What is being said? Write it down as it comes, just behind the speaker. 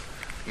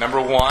Number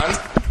one,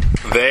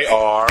 they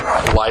are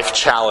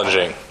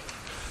life-challenging.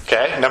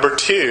 Okay? Number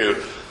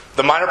two,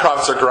 the minor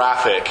prophets are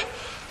graphic.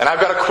 And I've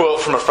got a quote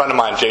from a friend of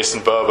mine,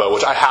 Jason Bobo,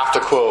 which I have to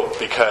quote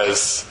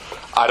because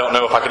I don't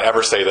know if I could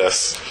ever say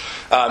this.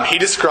 He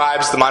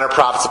describes the minor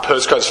prophets of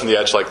Postcards from the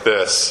Edge like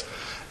this.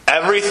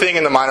 Everything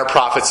in the minor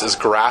prophets is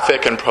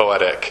graphic and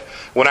poetic.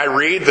 When I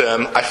read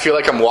them, I feel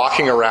like I'm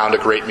walking around a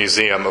great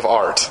museum of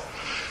art.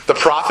 The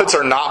prophets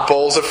are not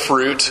bowls of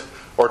fruit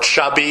or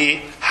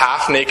chubby,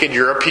 half-naked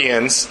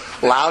Europeans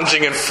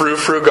lounging in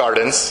frou-frou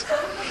gardens.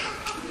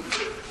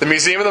 The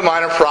Museum of the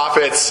Minor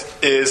Prophets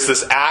is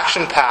this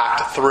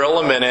action-packed,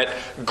 thrill-a-minute,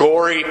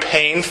 gory,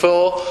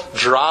 painful,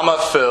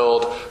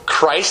 drama-filled,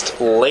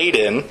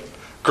 Christ-laden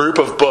group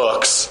of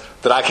books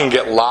that I can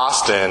get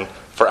lost in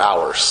for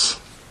hours.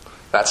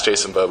 That's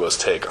Jason Bobo's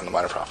take on the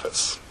Minor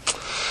Prophets.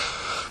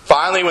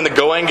 Finally, when the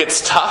going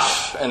gets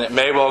tough, and it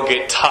may well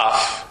get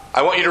tough,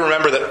 I want you to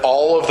remember that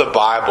all of the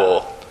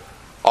Bible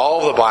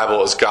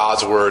is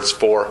God's words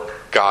for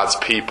God's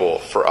people,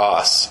 for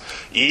us.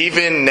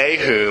 Even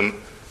Nahum,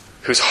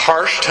 whose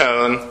harsh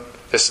tone,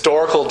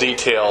 historical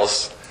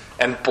details,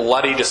 and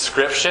bloody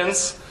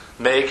descriptions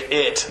make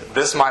it,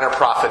 this minor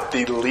prophet,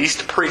 the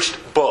least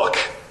preached book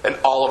in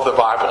all of the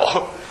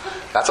Bible.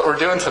 That's what we're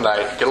doing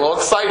tonight. Get a little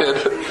excited.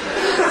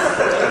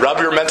 Rub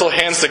your mental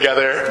hands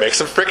together. Make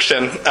some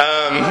friction.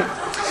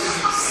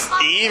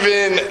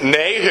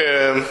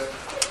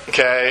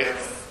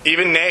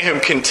 Even Nahum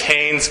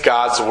contains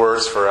God's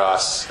words for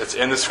us. It's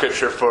in the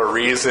Scripture for a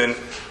reason,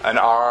 and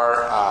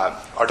our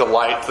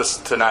delight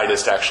tonight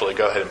is to actually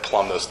go ahead and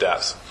plumb those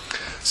depths.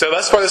 So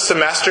thus far this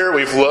semester,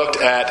 we've looked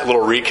at a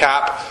little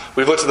recap.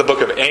 We've looked at the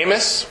book of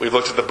Amos, we've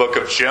looked at the book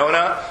of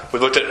Jonah,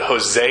 we've looked at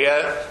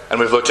Hosea, and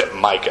we've looked at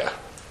Micah.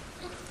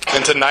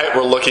 And tonight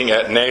we're looking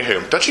at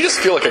Nahum. Don't you just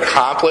feel like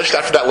accomplished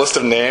after that list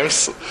of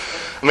names?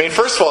 I mean,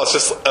 first of all, it's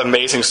just an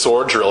amazing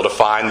sword drill to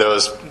find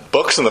those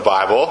books in the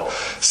Bible.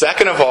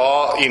 Second of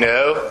all,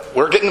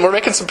 we're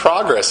making some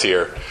progress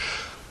here.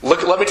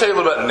 Let me tell you a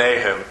little about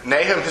Nahum.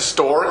 Nahum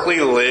historically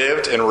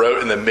lived and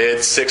wrote in the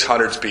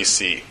mid-600s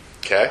BC.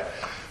 Okay?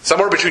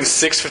 Somewhere between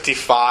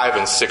 655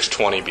 and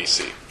 620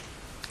 BC.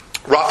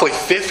 Roughly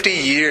 50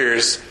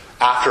 years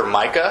after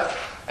Micah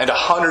and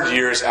 100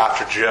 years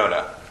after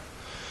Jonah.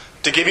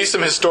 To give you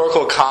some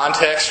historical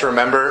context,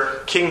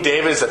 remember, King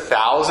David is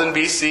 1000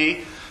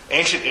 BC.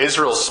 Ancient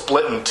Israel is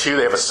split in two.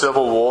 They have a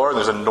civil war, and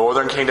there's a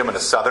northern kingdom and a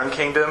southern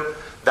kingdom.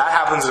 That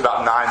happens in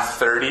about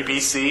 930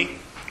 BC.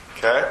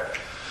 Okay?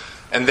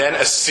 And then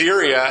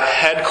Assyria,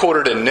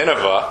 headquartered in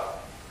Nineveh,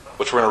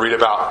 which we're going to read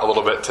about a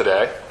little bit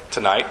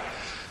tonight,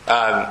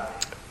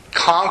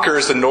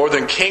 conquers the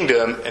northern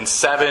kingdom in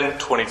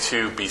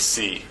 722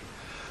 BC.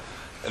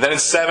 And then in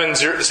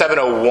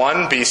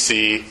 701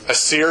 BC,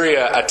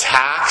 Assyria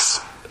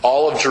attacks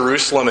all of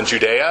Jerusalem and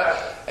Judea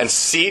and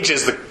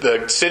sieges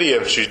the city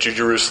of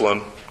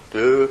Jerusalem,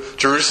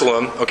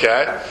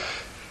 okay,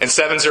 in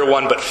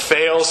 701, but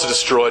fails to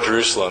destroy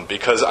Jerusalem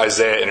because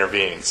Isaiah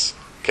intervenes.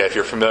 Okay, if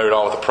you're familiar at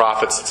all with the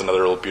prophets, it's another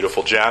little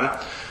beautiful gem.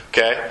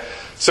 Okay,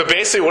 so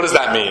basically what does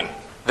that mean?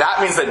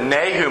 That means that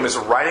Nahum is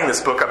writing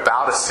this book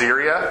about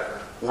Assyria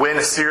when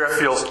Assyria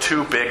feels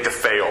too big to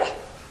fail.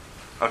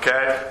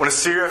 Okay? When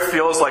Assyria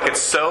feels like it's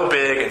so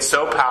big and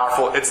so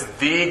powerful, it's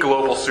the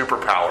global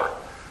superpower.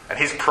 And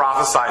he's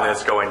prophesying that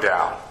it's going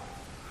down.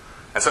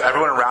 And so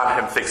everyone around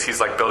him thinks he's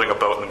like building a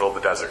boat in the middle of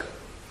the desert.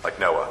 Like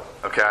Noah.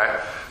 Okay?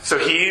 So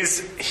he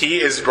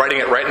is writing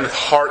it right in the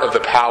heart of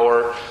the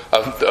power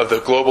of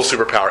the global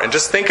superpower. And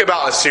just think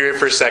about Assyria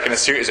for a second.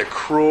 Assyria is a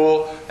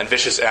cruel and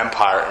vicious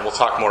empire. And we'll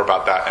talk more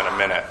about that in a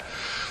minute.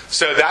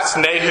 So that's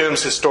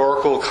Nahum's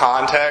historical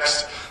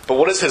context. But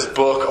what is his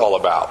book all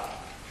about?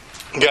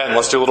 Again,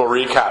 let's do a little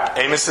recap.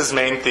 Amos's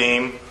main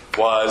theme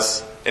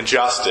was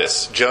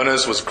injustice.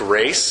 Jonah's was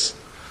grace.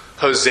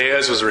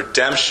 Hosea's was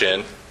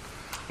redemption.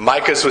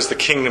 Micah's was the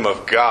kingdom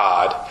of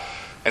God.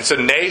 And so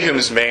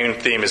Nahum's main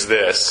theme is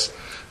this: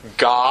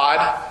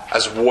 God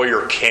as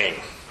warrior king.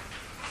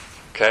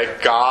 Okay?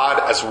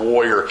 God as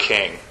warrior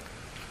king.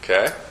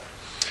 Okay?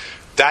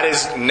 That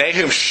is,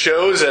 Nahum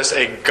shows us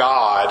a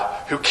God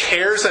who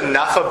cares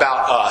enough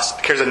about us,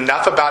 cares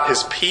enough about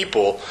his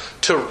people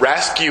to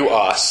rescue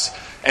us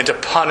and to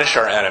punish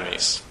our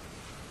enemies.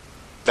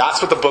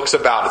 That's what the book's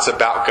about. It's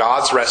about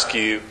God's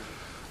rescue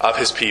of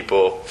his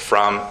people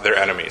from their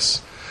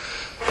enemies.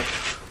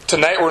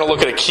 Tonight we're going to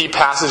look at a key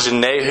passage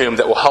in Nahum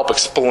that will help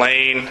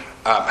explain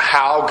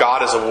how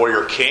God is a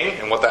warrior king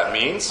and what that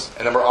means.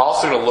 And then we're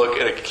also going to look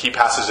at a key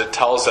passage that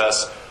tells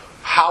us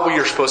how we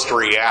are supposed to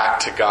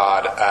react to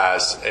God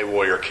as a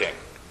warrior king.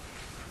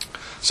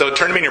 So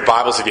turn to me in your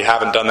Bibles if you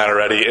haven't done that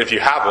already. If you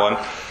have one,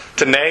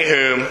 to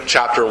Nahum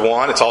chapter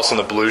 1. It's also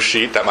in the blue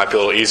sheet. That might be a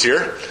little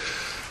easier.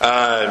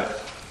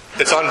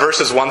 It's on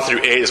verses 1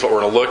 through 8 is what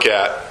we're going to look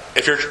at.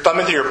 If you're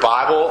thumbing through your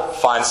Bible,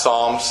 find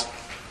Psalms,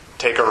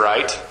 take a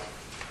right.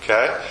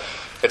 Okay?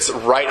 It's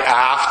right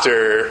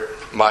after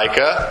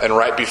Micah and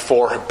right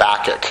before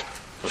Habakkuk.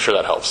 I'm sure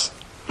that helps.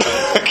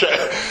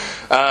 Okay.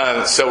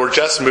 So we're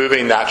just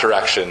moving that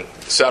direction.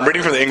 So I'm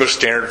reading from the English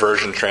Standard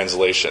Version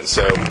translation.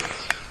 So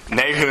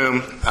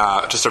Nahum,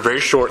 just a very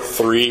short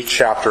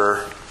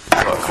 3-chapter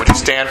book. Would you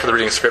stand for the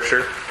reading of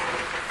Scripture?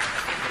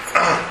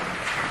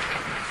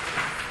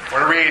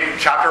 We're going to read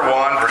chapter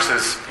 1,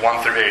 verses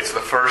 1 through 8. So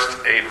the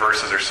first 8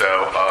 verses or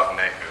so of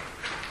Nahum.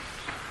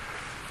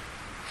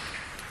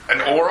 An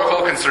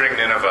oracle concerning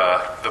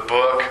Nineveh, the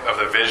book of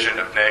the vision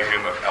of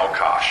Nahum of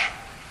Elkosh.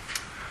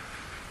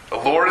 The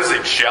Lord is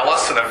a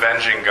jealous and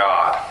avenging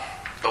God.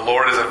 The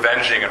Lord is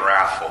avenging and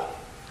wrathful.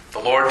 The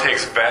Lord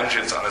takes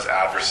vengeance on his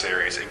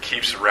adversaries and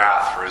keeps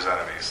wrath for his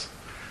enemies.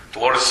 The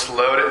Lord is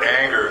slow to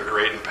anger and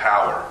great in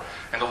power,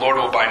 and the Lord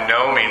will by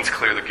no means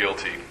clear the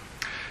guilty.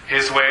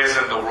 His way is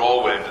in the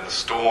whirlwind and the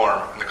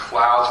storm, and the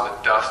clouds are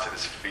the dust at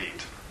his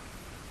feet.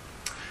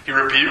 He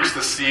rebukes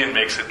the sea and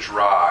makes it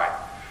dry.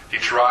 He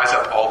dries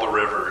up all the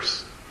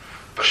rivers.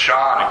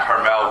 Bashan and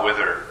Carmel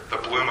wither. The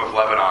bloom of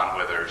Lebanon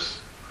withers.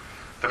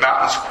 The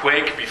mountains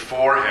quake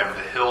before him.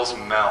 The hills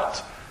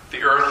melt.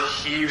 The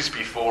earth heaves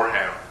before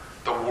him.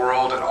 The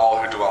world and all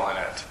who dwell in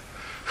it.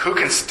 Who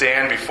can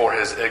stand before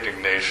his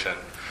indignation?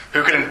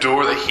 Who can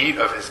endure the heat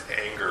of his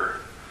anger?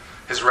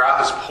 His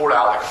wrath is poured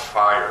out like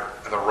fire,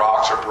 and the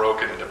rocks are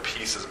broken into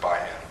pieces by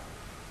him.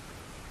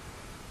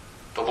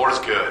 The Lord is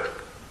good,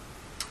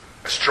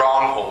 a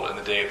stronghold in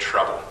the day of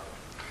trouble.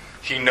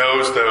 He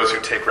knows those who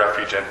take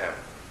refuge in him.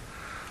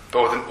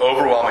 But with an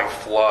overwhelming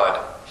flood,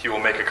 he will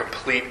make a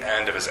complete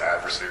end of his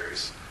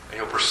adversaries, and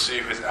he will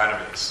pursue his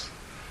enemies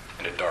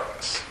into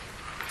darkness.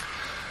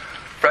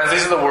 Friends,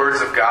 these are the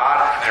words of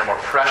God, and they are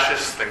more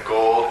precious than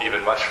gold,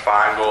 even much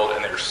fine gold,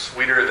 and they are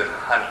sweeter than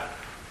honey,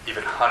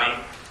 even honey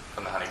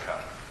from the honeycomb.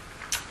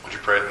 Would you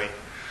pray with me?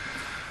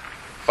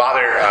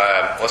 Father,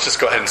 let's just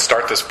go ahead and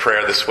start this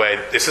prayer this way.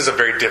 This is a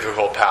very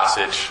difficult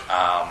passage,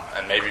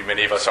 and maybe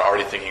many of us are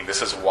already thinking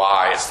this is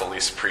why it's the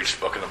least preached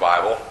book in the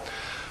Bible.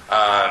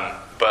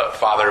 But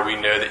Father, we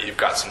know that you've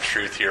got some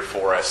truth here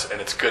for us, and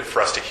it's good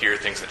for us to hear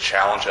things that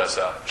challenge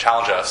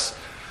us.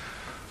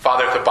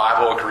 Father, if the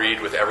Bible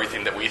agreed with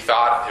everything that we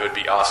thought, it would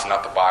be us,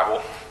 not the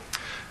Bible.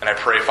 And I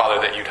pray,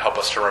 Father, that you'd help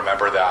us to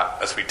remember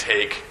that as we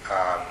take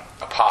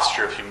a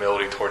posture of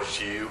humility towards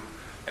you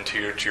and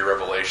to your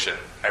revelation.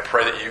 I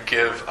pray that you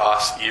give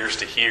us ears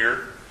to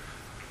hear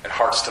and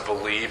hearts to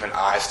believe and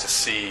eyes to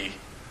see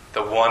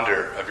the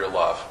wonder of your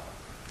love.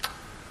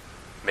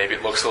 Maybe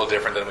it looks a little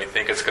different than we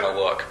think it's going to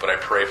look, but I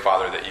pray,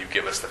 Father, that you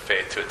give us the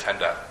faith to attend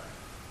that.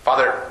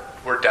 Father,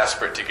 we're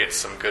desperate to get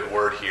some good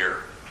word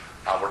here.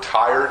 We're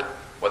tired,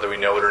 whether we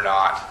know it or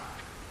not.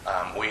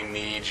 We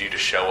need you to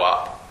show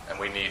up, and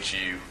we need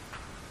you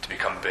to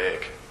become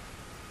big.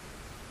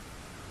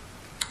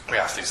 We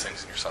ask these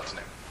things in your Son's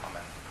name.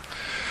 Amen.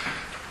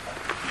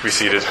 Be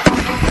seated.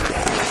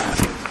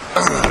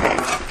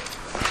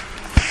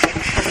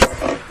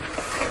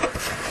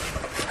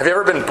 Have you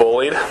ever been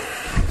bullied?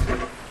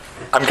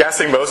 I'm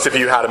guessing most of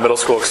you had a middle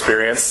school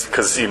experience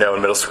because, in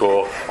middle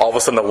school, all of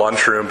a sudden the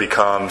lunchroom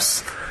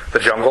becomes the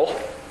jungle.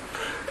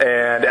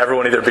 And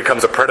everyone either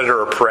becomes a predator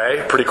or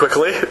prey pretty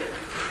quickly.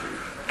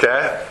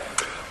 Okay?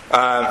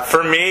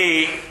 For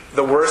me,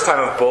 the worst time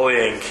of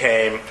bullying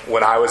came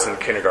when I was in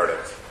kindergarten.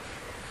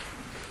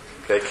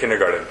 Okay,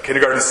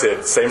 Kindergarten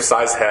Sid, same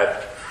size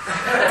head.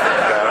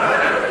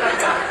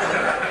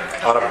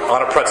 Okay?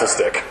 On a pretzel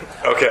stick.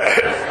 Okay.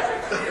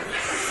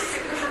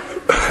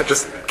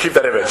 Just keep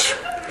that image.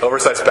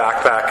 Oversized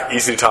backpack,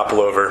 easy to topple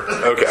over.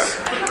 Okay.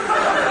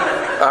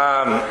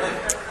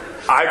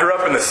 I grew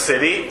up in the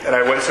city, and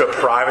I went to a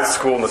private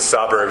school in the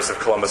suburbs of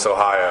Columbus,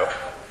 Ohio.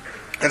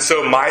 And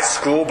so my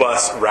school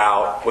bus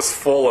route was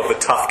full of the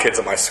tough kids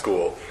at my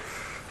school.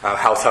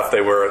 How tough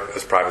they were at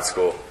this private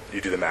school,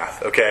 you do the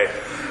math, okay?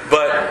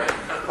 But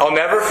I'll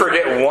never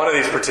forget one of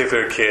these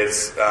particular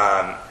kids.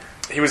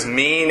 He was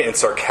mean and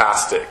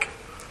sarcastic,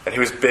 and he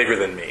was bigger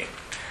than me.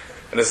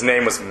 And his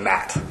name was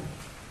Matt.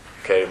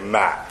 Okay,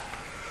 Matt.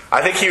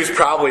 I think he was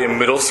probably in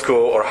middle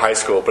school or high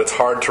school, but it's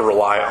hard to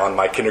rely on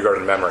my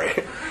kindergarten memory.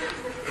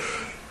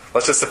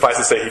 Let's just suffice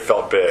to say he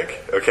felt big,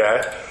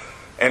 okay?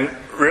 And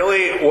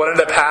really what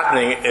ended up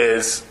happening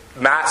is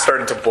Matt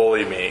started to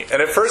bully me.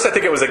 And at first I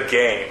think it was a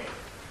game.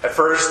 At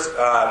first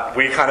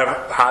we kind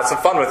of had some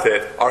fun with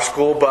it. Our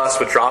school bus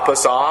would drop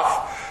us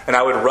off, and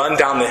I would run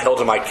down the hill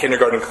to my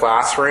kindergarten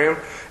classroom,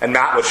 and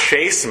Matt would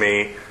chase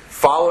me,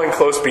 following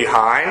close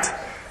behind,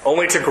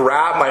 only to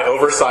grab my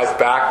oversized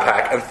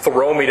backpack and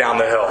throw me down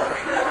the hill.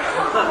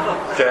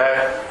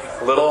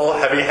 Okay? Little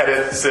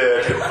heavy-headed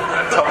Sid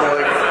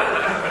tumbling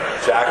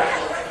Jack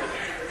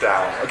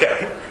down.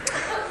 Okay.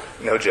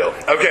 No Jill.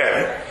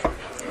 Okay.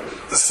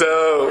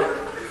 So,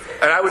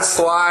 and I would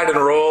slide and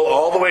roll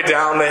all the way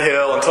down the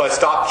hill until I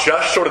stopped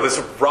just short of this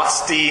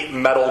rusty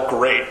metal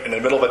grate in the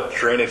middle of a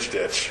drainage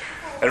ditch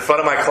in front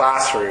of my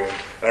classroom.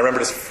 And I remember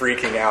just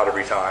freaking out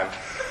every time.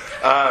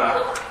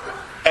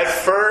 At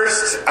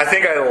first, I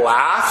think I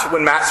laughed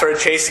when Matt started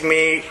chasing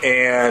me,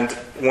 and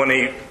when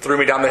he threw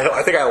me down the hill,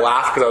 I think I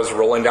laughed because I was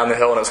rolling down the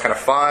hill and it was kind of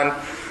fun.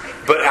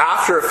 But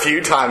after a few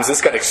times,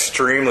 this got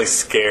extremely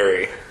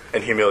scary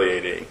and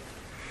humiliating.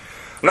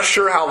 I'm not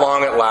sure how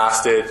long it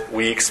lasted,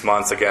 weeks,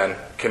 months, again,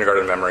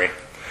 kindergarten memory.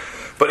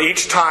 But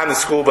each time the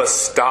school bus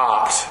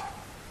stopped,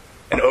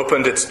 and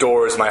opened its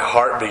doors, my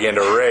heart began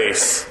to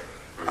race.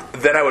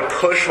 Then I would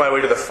push my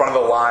way to the front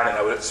of the line and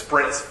I would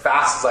sprint as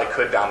fast as I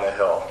could down the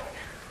hill,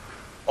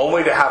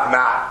 only to have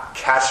Matt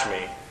catch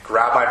me,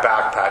 grab my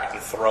backpack, and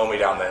throw me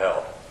down the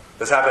hill.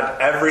 This happened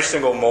every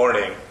single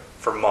morning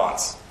for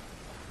months.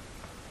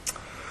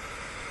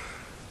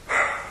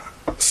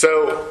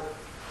 So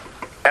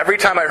every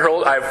time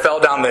I fell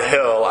down the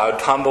hill, I would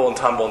tumble and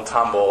tumble and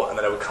tumble, and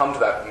then I would come to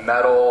that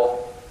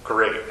metal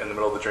grate in the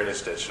middle of the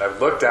drainage ditch. And I would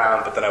look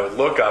down, but then I would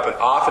look up, and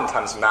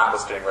oftentimes Matt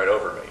was standing right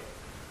over me.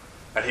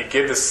 And he'd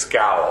give this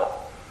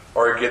scowl,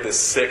 or he'd give this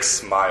sick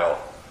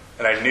smile,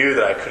 and I knew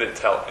that I couldn't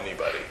tell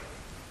anybody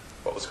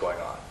what was going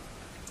on.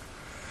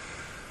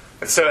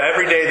 And so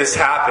every day this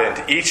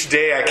happened. Each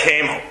day I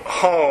came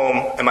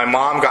home, and my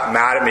mom got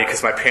mad at me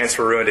because my pants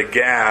were ruined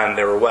again.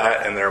 They were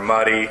wet and they were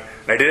muddy,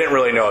 and I didn't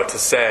really know what to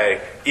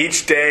say.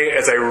 Each day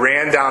as I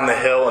ran down the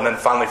hill and then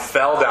finally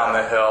fell down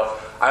the hill,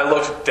 I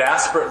looked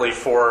desperately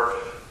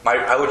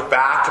I looked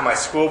back to my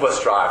school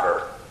bus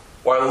driver,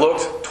 or I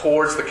looked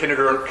towards the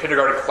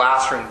kindergarten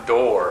classroom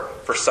door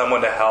for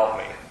someone to help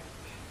me.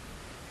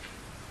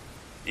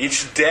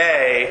 Each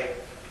day,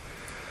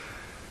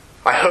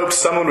 I hoped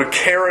someone would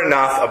care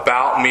enough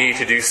about me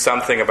to do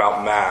something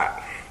about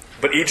Matt.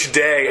 But each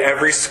day,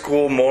 every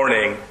school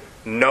morning,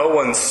 no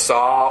one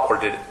saw or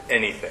did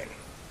anything.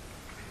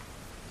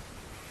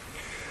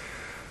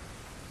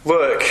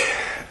 Look,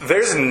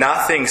 there's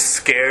nothing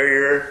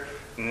scarier,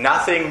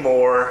 nothing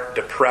more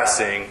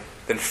depressing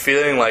than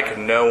feeling like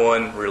no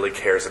one really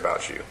cares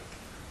about you.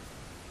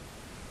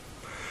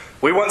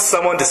 We want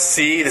someone to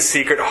see the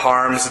secret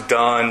harms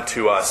done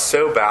to us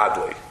so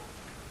badly.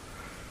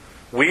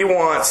 We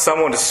want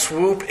someone to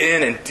swoop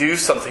in and do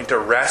something to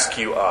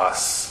rescue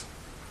us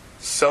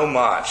so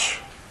much.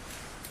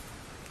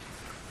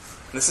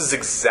 This is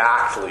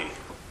exactly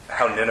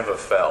how Nineveh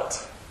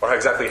felt, or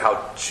exactly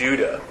how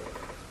Judah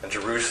and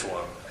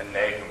Jerusalem and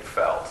Nahum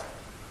felt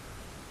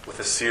with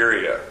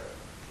Assyria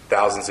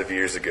thousands of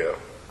years ago.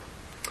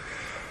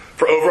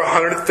 For over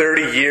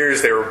 130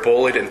 years, they were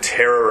bullied and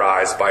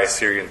terrorized by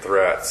Assyrian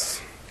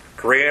threats.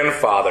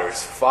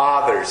 Grandfathers,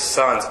 fathers,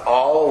 sons,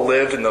 all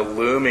lived in the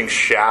looming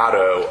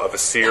shadow of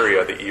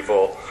Assyria, the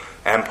evil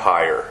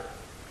empire.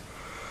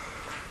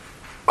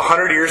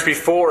 100 years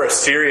before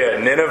Assyria,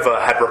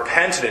 Nineveh had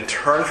repented and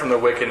turned from their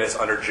wickedness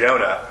under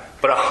Jonah.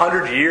 But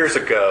 100 years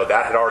ago,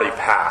 that had already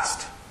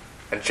passed.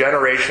 And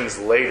generations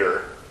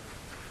later,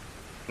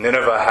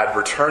 Nineveh had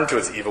returned to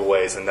its evil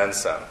ways and then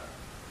some.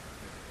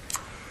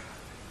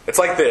 It's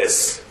like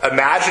this.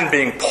 Imagine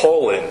being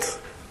Poland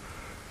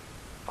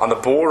on the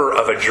border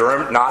of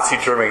a Nazi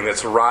Germany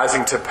that's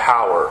rising to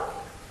power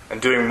and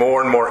doing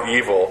more and more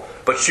evil.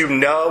 But you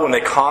know when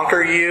they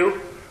conquer you,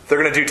 they're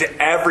going to do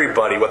to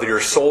everybody, whether you're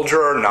a soldier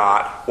or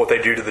not, what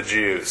they do to the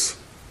Jews.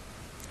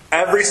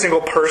 Every single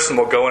person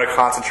will go in a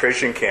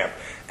concentration camp.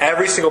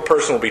 Every single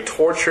person will be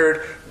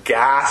tortured,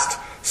 gassed,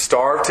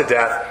 starved to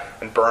death,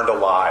 and burned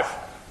alive.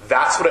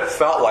 That's what it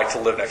felt like to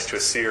live next to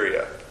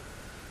Assyria.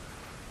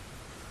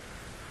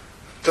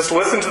 Just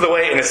listen to the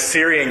way an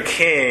Assyrian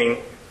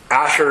king,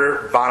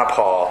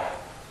 Ashurbanipal,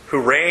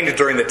 who reigned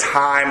during the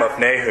time of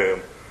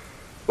Nahum,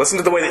 listen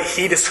to the way that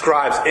he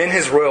describes in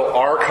his royal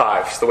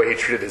archives the way he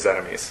treated his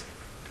enemies.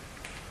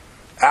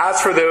 As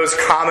for those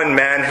common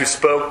men who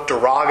spoke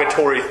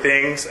derogatory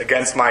things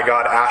against my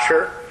god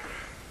Ashur,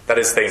 that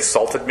is, they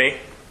insulted me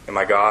and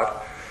my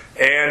God,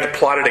 and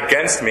plotted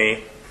against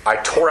me, I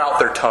tore out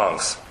their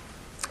tongues.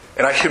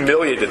 And I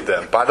humiliated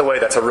them. By the way,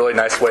 that's a really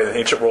nice way in the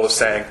ancient world of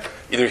saying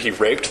either he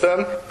raped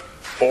them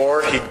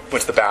or he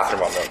went to the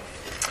bathroom on them.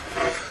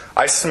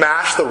 I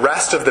smashed the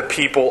rest of the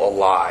people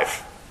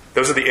alive.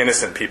 Those are the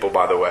innocent people,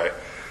 by the way,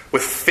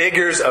 with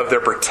figures of their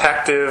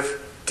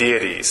protective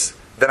deities.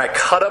 Then I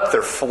cut up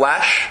their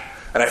flesh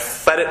and I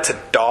fed it to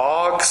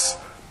dogs,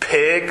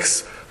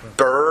 pigs,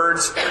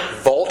 birds,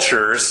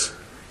 vultures,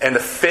 and the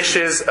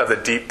fishes of the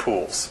deep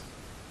pools.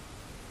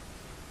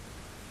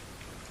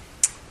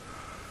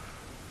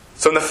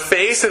 So in the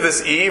face of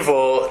this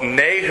evil,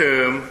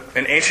 Nahum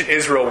and ancient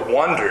Israel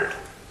wondered,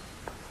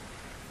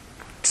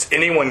 does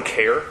anyone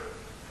care?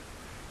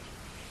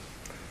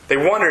 They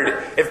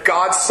wondered if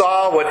God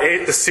saw what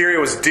Assyria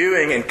was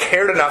doing and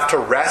cared enough to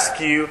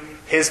rescue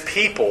his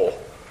people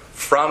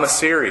from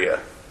Assyria.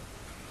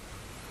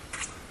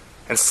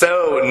 And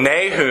so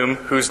Nahum,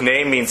 whose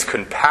name means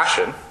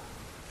compassion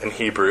in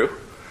Hebrew,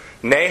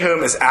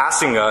 Nahum is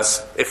asking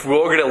us if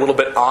we'll get a little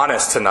bit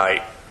honest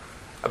tonight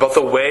about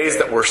the ways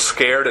that we're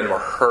scared and we're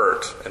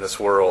hurt in this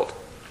world.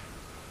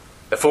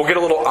 If we'll get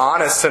a little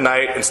honest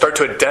tonight and start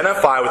to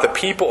identify with the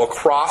people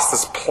across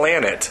this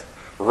planet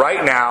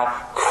right now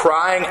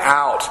crying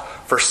out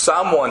for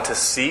someone to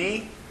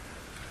see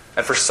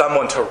and for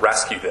someone to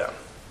rescue them.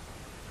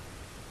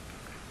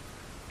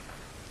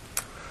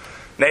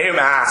 Nahum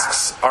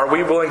asks, are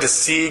we willing to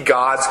see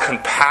God's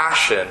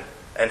compassion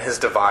and his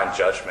divine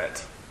judgment?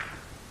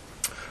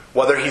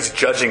 Whether he's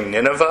judging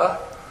Nineveh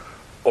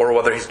or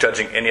whether he's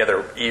judging any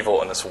other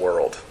evil in this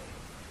world.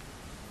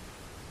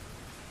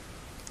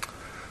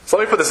 So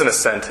let me put this in a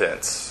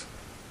sentence.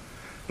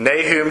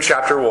 Nahum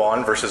chapter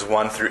 1, verses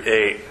 1 through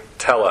 8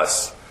 tell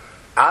us,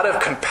 out of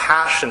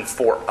compassion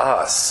for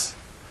us,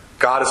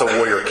 God is a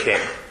warrior king.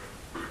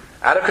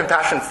 Out of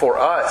compassion for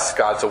us,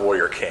 God's a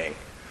warrior king.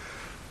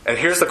 And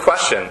here's the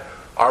question.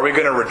 Are we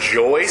going to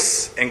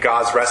rejoice in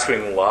God's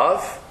rescuing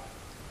love?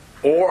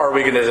 Or are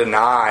we going to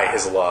deny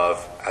His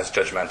love as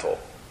judgmental?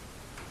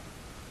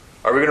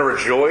 Are we going to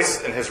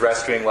rejoice in His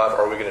rescuing love,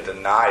 or are we going to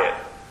deny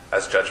it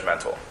as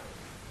judgmental?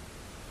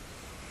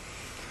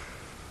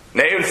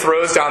 Nahum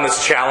throws down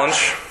this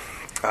challenge,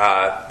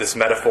 this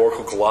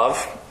metaphorical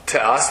glove, to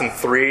us in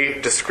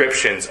 3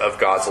 descriptions of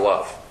God's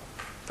love.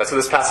 That's what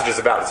this passage is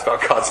about. It's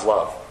about God's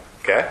love.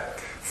 Okay?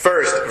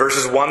 First,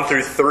 verses 1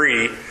 through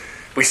 3,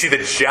 we see the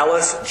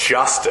jealous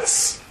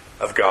justice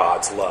of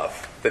God's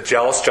love. The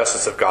jealous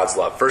justice of God's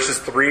love. Verses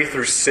 3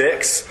 through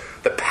 6,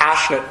 the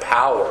passionate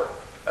power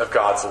of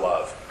God's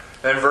love.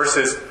 And then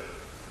verses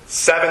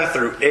 7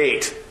 through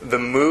 8, the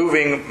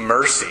moving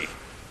mercy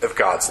of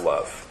God's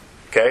love.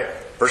 Okay?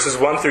 Verses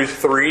 1 through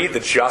 3, the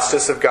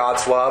justice of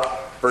God's love.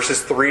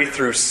 Verses 3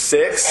 through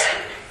 6,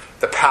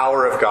 the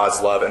power of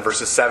God's love. And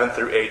verses 7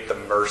 through 8, the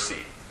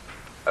mercy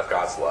of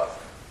God's love.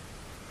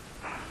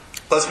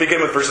 Let's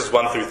begin with verses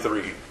 1 through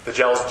 3, the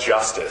jealous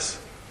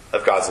justice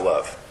of God's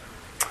love.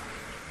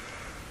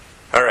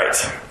 All right,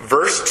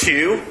 verse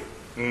 2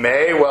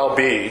 may well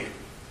be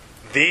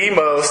the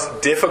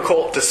most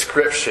difficult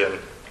description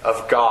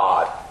of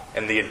God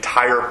in the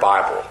entire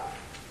Bible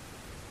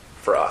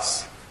for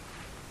us.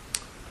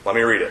 Let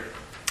me read it.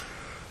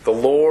 The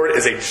Lord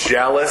is a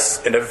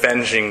jealous and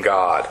avenging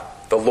God.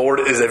 The Lord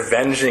is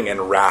avenging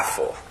and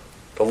wrathful.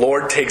 The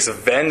Lord takes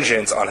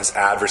vengeance on His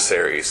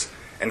adversaries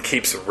and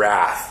keeps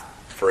wrath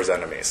for His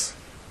enemies.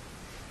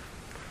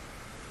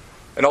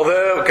 And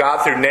although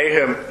God, through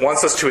Nahum,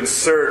 wants us to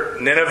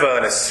insert Nineveh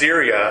and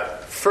Assyria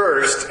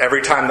first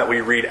every time that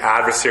we read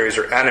adversaries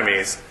or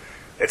enemies,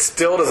 it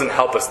still doesn't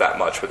help us that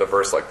much with a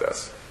verse like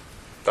this,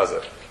 does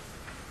it?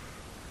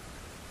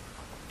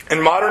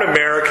 In modern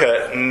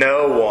America,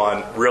 no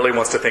one really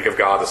wants to think of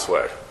God this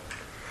way.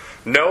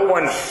 No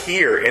one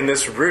here in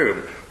this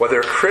room,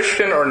 whether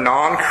Christian or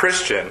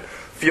non-Christian,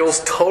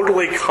 feels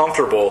totally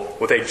comfortable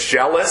with a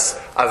jealous,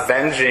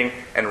 avenging,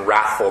 and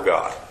wrathful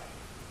God.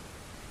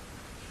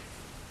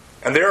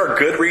 And there are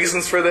good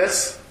reasons for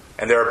this,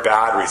 and there are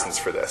bad reasons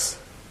for this.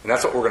 And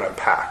that's what we're going to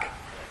unpack.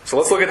 So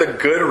let's look at the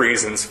good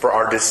reasons for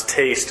our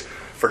distaste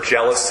for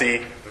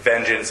jealousy,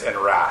 vengeance, and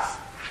wrath.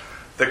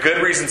 The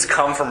good reasons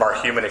come from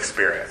our human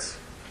experience.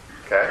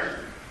 Okay?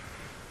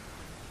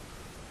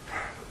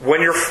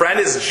 When your friend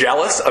is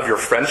jealous of your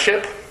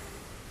friendship,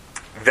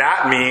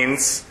 that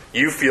means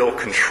you feel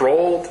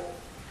controlled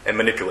and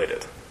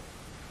manipulated.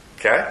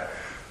 Okay?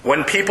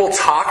 When people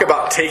talk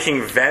about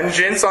taking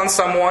vengeance on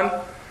someone,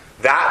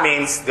 that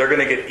means they're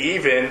going to get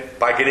even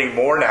by getting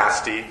more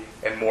nasty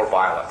and more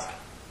violent.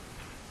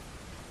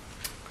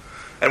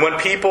 And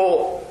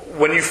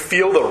when you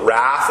feel the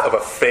wrath of a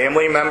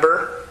family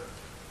member,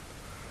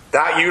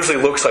 that usually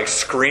looks like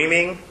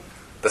screaming,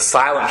 the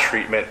silent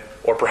treatment,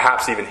 or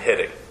perhaps even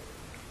hitting.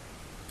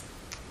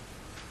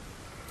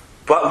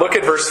 But look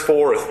at verse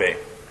 4 with me.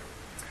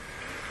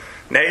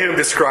 Nahum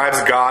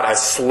describes God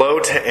as slow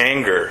to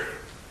anger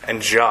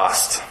and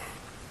just.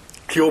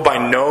 He will by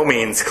no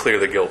means clear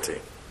the guilty.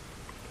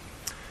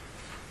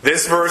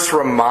 This verse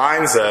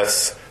reminds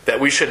us that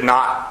we should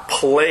not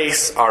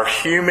place our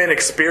human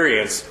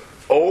experience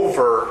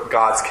over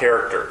God's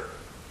character.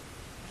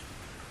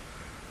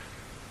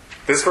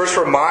 This verse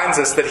reminds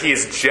us that He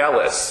is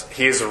jealous,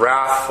 He is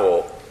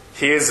wrathful,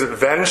 He is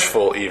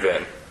vengeful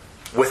even,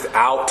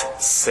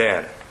 without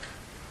sin.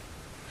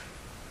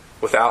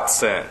 Without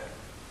sin.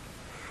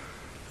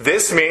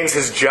 This means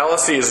His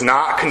jealousy is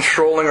not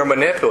controlling or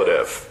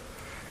manipulative.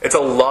 It's a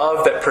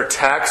love that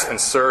protects and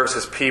serves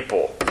His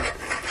people.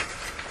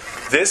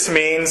 This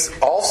means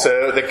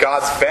also that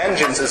God's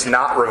vengeance is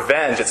not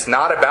revenge. It's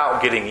not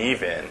about getting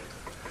even.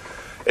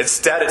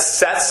 Instead, it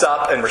sets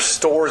up and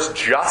restores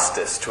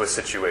justice to a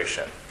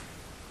situation.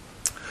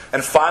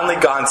 And finally,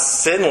 God's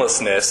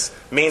sinlessness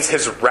means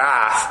His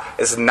wrath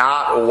is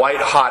not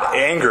white-hot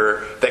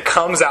anger that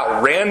comes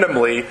out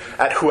randomly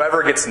at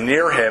whoever gets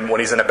near Him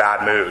when He's in a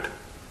bad mood.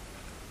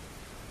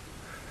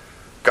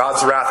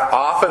 God's wrath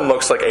often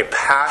looks like a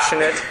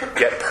passionate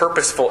yet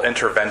purposeful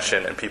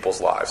intervention in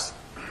people's lives.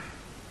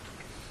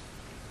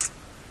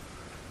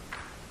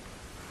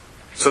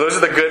 So those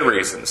are the good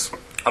reasons.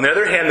 On the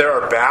other hand, there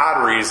are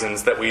bad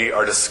reasons that we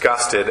are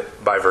disgusted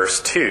by verse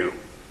 2.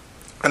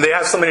 And they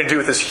have something to do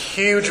with this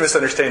huge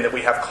misunderstanding that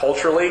we have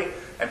culturally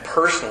and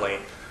personally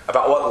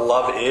about what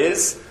love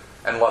is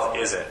and love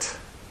isn't.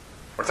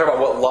 We're talking about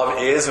what love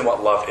is and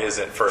what love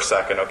isn't for a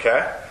second,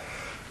 okay?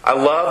 I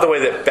love the way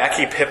that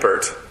Becky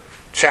Pippert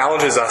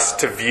challenges us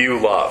to view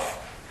love.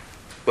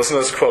 Listen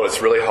to this quote,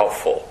 it's really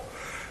helpful.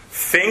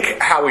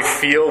 Think how we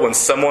feel when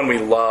someone we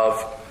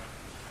love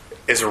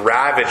is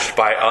ravaged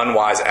by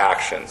unwise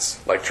actions,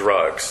 like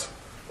drugs,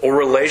 or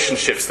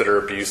relationships that are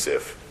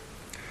abusive.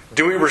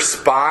 Do we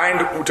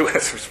respond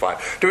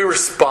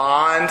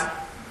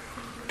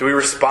Do we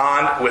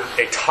respond with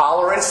a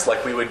tolerance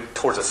like we would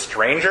towards a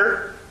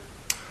stranger?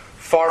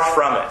 Far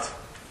from it.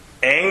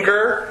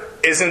 Anger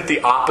isn't the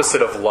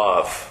opposite of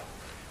love.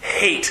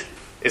 Hate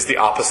is the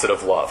opposite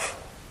of love.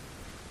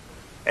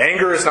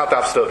 Anger is not the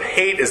opposite of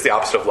hate, is the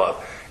opposite of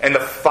love. And the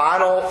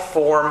final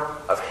form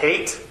of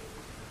hate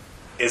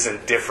is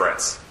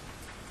indifference.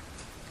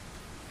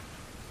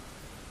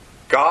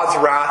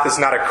 God's wrath is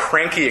not a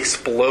cranky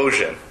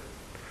explosion.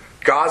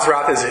 God's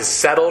wrath is his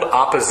settled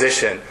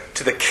opposition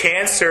to the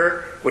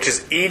cancer which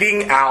is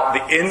eating out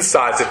the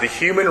insides of the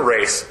human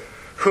race,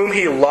 whom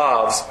he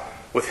loves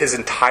with his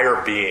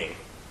entire being.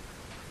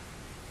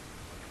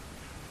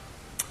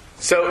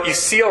 So you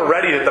see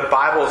already that the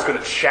Bible is going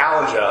to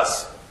challenge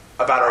us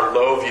about our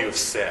low view of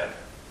sin.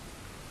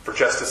 For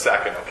just a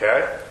second,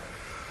 okay?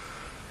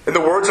 In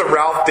the words of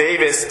Ralph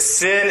Davis,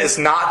 sin is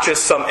not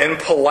just some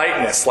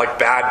impoliteness like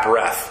bad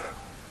breath.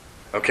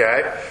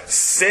 Okay?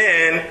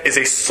 Sin is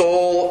a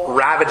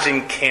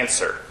soul-ravaging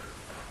cancer.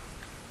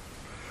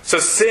 So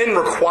sin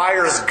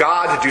requires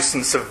God to do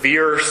some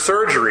severe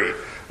surgery,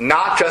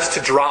 not just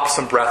to drop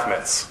some breath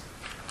mints.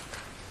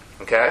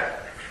 Okay?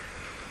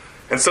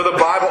 And so the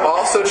Bible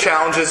also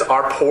challenges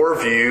our poor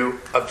view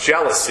of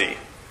jealousy.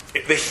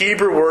 The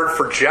Hebrew word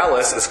for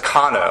jealous is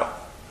kano.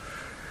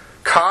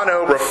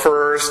 Kano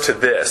refers to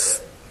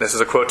this. This is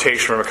a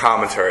quotation from a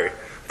commentary.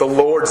 The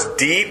Lord's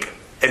deep,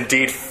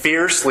 indeed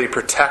fiercely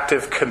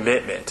protective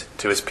commitment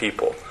to his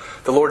people.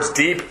 The Lord's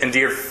deep,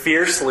 indeed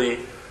fiercely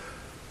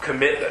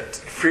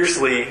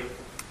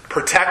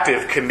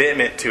protective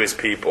commitment to his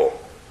people.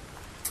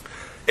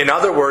 In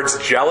other words,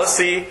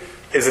 jealousy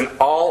is an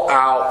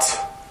all-out,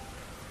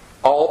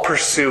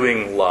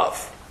 all-pursuing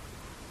love.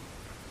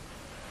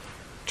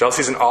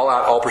 Jealousy is an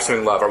all-out,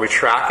 all-pursuing love. Are we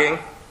tracking?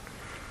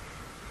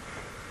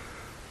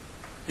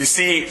 You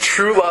see,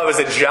 true love is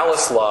a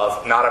jealous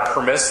love, not a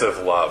permissive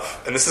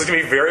love. And this is going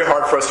to be very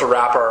hard for us to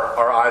wrap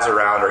our eyes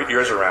around, our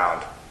ears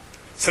around.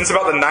 Since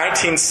about the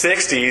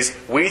 1960s,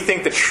 we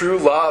think that true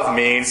love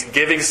means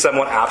giving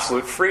someone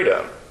absolute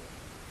freedom.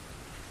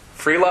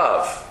 Free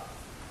love.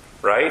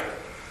 Right?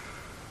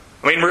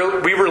 I mean,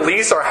 we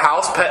release our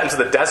house pet into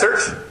the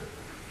desert,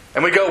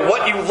 and we go,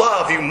 what you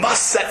love, you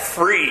must set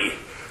free.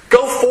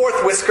 Go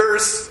forth,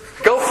 Whiskers.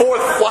 Go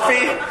forth,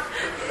 Fluffy.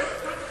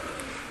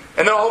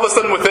 And then all of a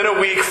sudden, within a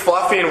week,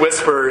 Fluffy and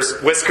Whiskers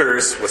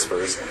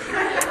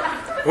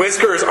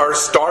are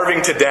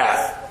starving to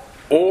death,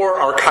 or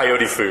are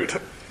coyote food,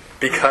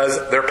 because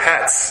they're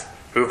pets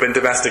who've been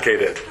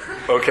domesticated.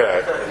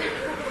 Okay.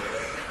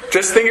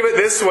 Just think of it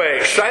this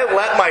way. Should I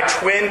let my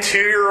twin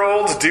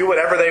 2-year-olds do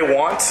whatever they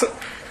want?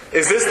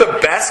 Is this the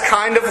best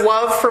kind of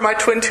love for my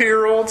twin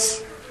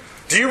 2-year-olds?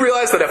 Do you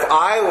realize that if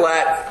I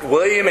let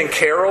William and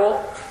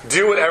Carol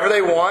do whatever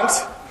they want,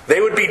 they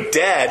would be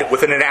dead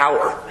within an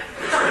hour?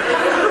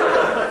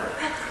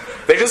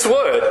 They just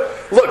would.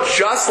 Look,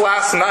 just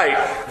last night,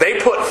 they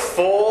put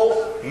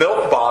full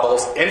milk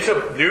bottles into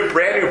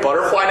brand new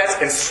butterfly nets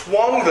and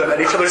swung them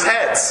at each other's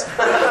heads.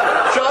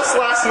 Just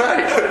last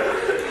night.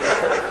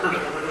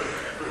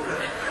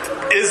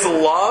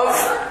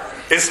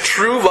 Is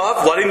true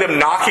love letting them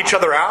knock each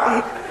other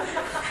out?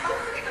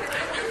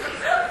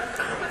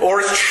 Or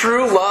is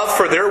true love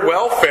for their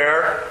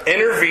welfare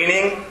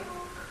intervening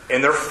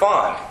in their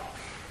fun?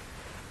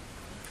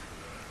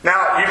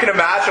 Now, you can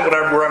imagine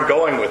where I'm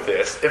going with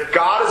this. If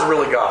God is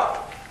really God,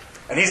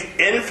 and he's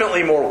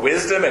infinitely more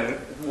wisdom and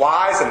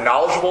wise and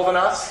knowledgeable than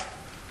us,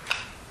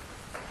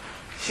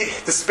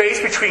 the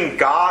space between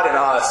God and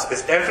us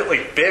is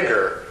infinitely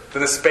bigger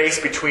than the space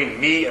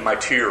between me and my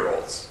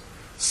 2-year-olds.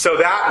 So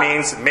that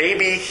means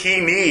maybe he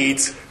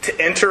needs to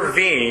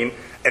intervene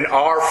in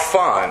our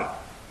fun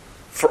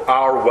for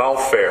our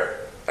welfare,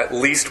 at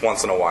least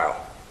once in a while.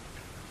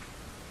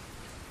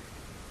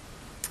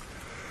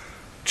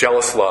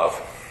 Jealous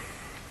love.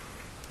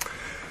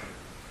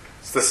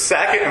 So the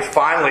second and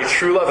finally,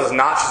 true love is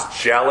not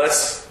just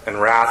jealous and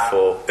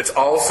wrathful, it's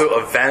also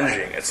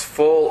avenging. It's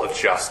full of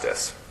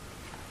justice.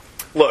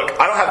 Look,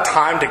 I don't have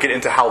time to get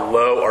into how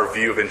low our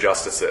view of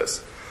injustice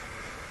is.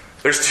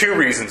 There's 2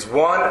 reasons.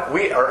 One,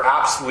 we are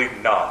absolutely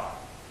numb.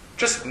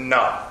 Just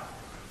numb.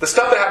 The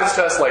stuff that happens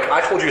to us, like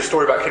I told you a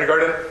story about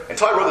kindergarten,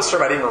 until I wrote the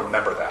sermon, I didn't even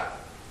remember that.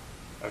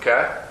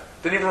 Okay?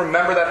 Didn't even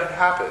remember that had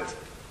happened.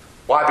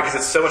 Why? Because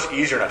it's so much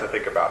easier not to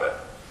think about it.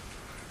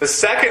 The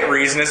second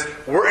reason is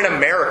we're in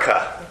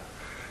America.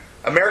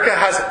 America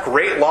has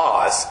great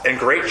laws and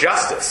great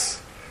justice.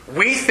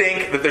 We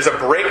think that there's a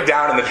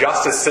breakdown in the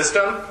justice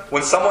system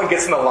when someone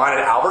gets in the line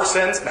at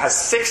Albertsons and has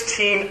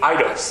 16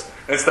 items.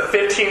 And it's the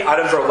 15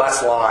 items or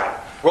less line.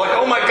 We're like,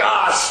 oh my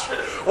gosh,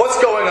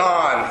 what's going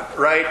on?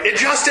 Right?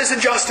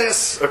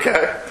 Injustice.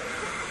 Okay?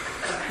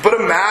 But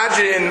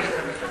imagine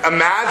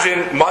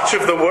much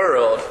of the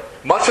world,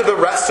 much of the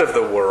rest of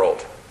the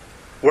world,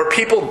 where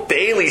people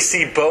daily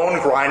see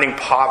bone-grinding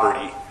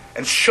poverty,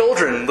 and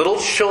little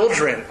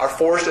children are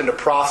forced into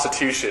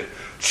prostitution.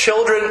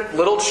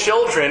 Little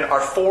children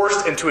are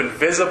forced into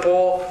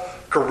invisible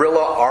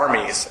guerrilla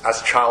armies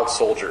as child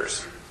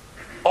soldiers.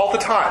 All the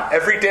time,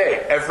 every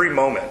day, every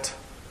moment.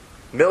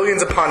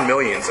 Millions upon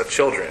millions of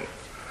children.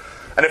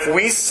 And if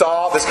we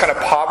saw this kind of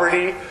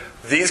poverty,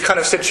 these kind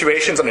of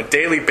situations on a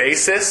daily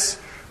basis,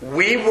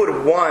 we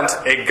would want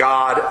a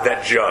God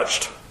that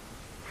judged.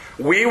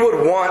 We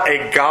would want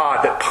a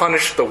God that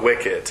punished the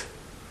wicked.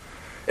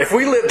 If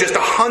we lived just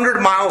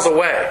 100 miles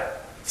away,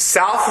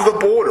 south of the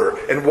border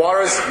in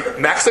Juarez,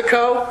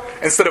 Mexico,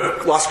 instead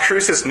of Las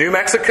Cruces, New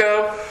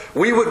Mexico,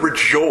 we would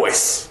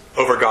rejoice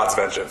over God's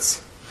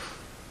vengeance.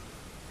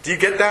 Do you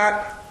get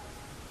that?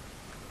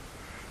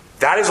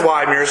 That is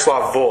why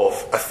Miroslav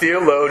Volf, a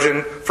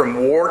theologian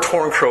from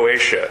war-torn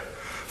Croatia,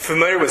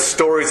 familiar with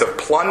stories of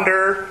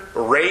plunder,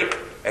 rape,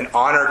 and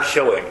honor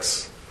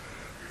killings,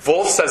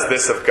 Volf says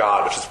this of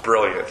God, which is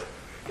brilliant.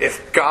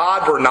 If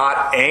God were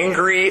not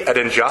angry at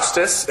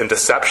injustice and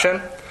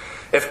deception,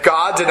 if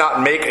God did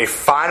not make a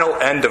final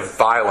end of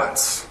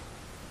violence,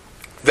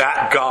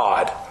 that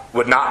God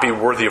would not be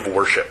worthy of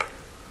worship.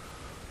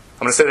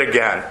 I'm going to say it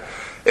again.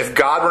 If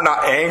God were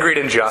not angry at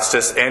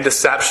injustice and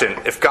deception,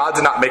 if God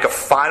did not make a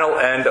final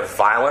end of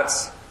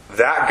violence,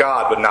 that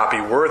God would not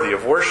be worthy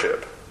of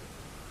worship.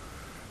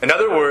 In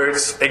other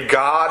words, a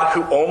God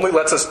who only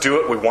lets us do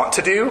what we want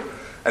to do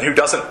and who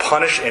doesn't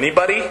punish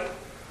anybody,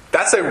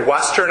 that's a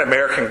Western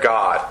American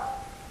God.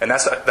 And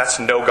that's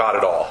no God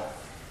at all.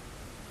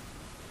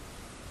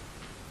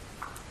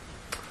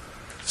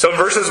 So in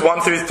verses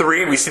 1 through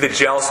 3, we see the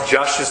jealous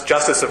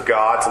justice of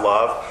God's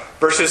love.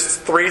 Verses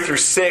 3 through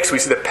 6, we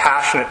see the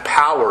passionate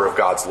power of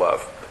God's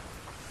love.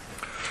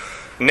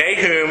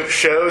 Nahum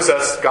shows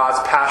us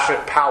God's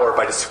passionate power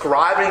by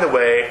describing the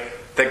way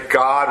that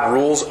God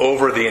rules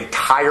over the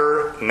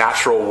entire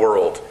natural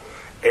world.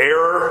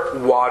 Air,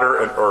 water,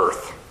 and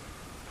earth.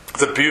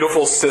 It's a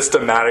beautiful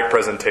systematic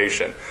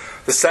presentation.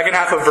 The second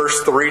half of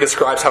verse 3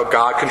 describes how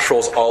God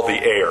controls all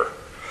the air.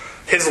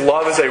 His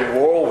love is a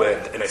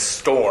whirlwind and a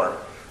storm.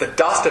 The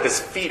dust at his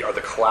feet are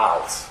the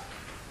clouds.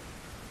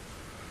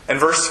 In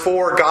verse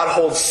 4, God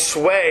holds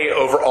sway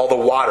over all the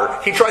water.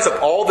 He dries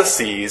up all the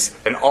seas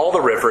and all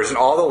the rivers and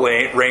all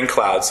the rain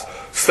clouds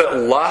so that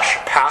lush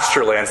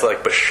pasture lands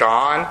like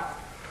Bashan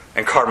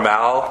and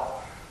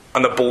Carmel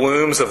and the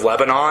blooms of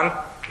Lebanon,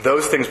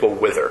 those things will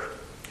wither.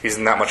 He's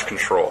in that much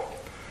control.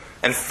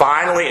 And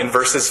finally, in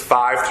verses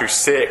 5 through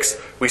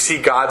 6, we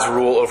see God's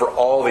rule over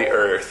all the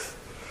earth.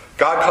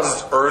 God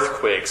causes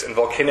earthquakes and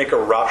volcanic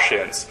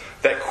eruptions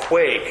that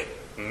quake,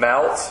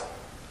 melt,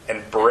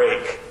 and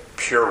break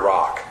pure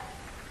rock.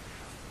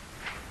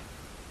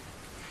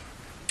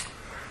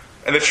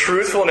 And the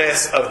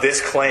truthfulness of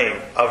this claim,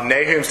 of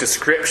Nahum's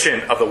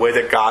description of the way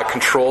that God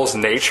controls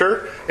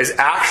nature, is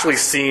actually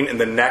seen in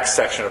the next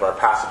section of our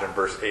passage in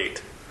verse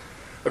 8.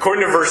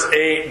 According to verse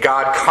 8,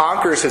 God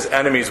conquers his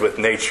enemies with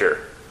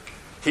nature.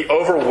 He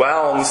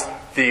overwhelms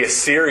the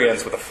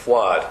Assyrians with a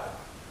flood.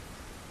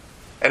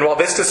 And while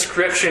this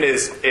description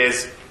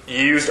is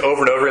used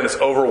over and over, and this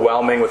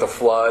overwhelming with a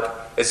flood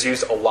is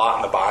used a lot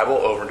in the Bible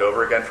over and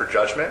over again for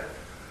judgment,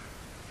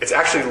 it's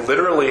actually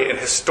literally and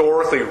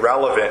historically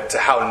relevant to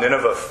how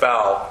Nineveh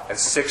fell in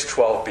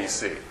 612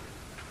 BC.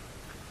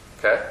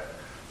 Okay?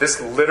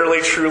 This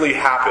literally truly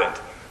happened.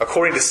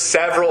 According to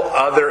several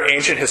other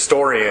ancient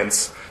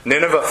historians,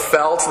 Nineveh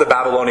fell to the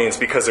Babylonians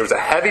because there was a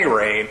heavy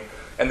rain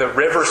and the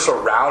river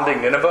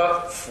surrounding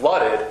Nineveh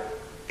flooded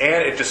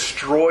and it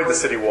destroyed the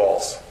city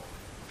walls.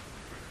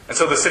 And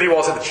so the city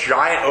walls had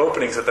giant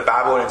openings that the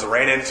Babylonians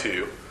ran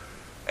into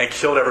and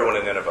killed everyone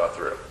in Nineveh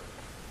through.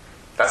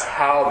 That's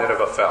how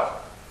Nineveh fell.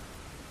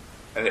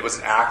 And it was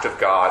an act of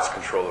God's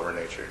control over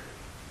nature.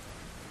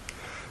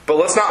 But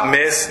let's not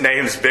miss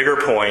Nahum's bigger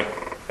point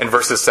in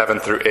verses 7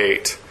 through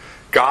 8.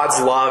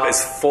 God's love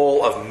is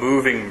full of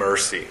moving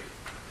mercy.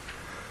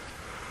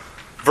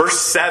 Verse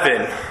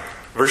 7,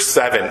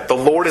 the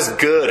Lord is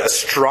good, a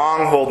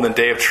stronghold in the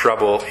day of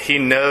trouble. He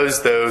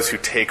knows those who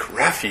take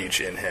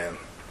refuge in him.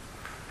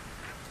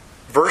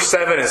 Verse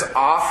 7 is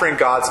offering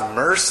God's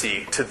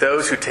mercy to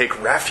those who take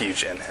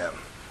refuge in him.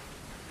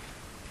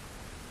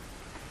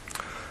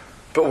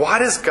 But why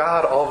does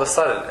God all of a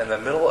sudden, in the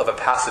middle of a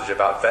passage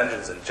about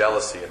vengeance and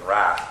jealousy and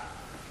wrath,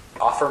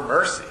 offer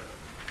mercy?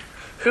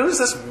 Who is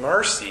this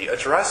mercy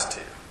addressed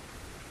to?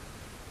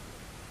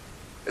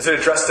 Is it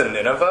addressed to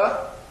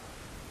Nineveh?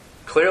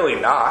 Clearly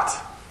not.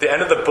 The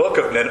end of the book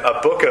of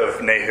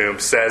Nahum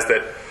says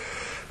that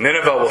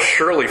Nineveh will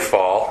surely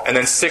fall, and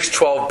then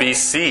 612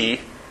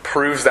 BC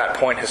proves that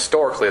point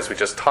historically, as we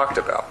just talked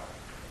about.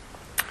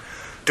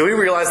 Do we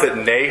realize that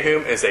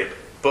Nahum is a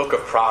book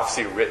of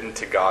prophecy written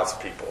to God's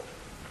people?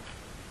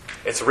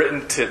 It's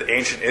written to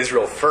ancient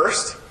Israel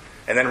first,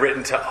 and then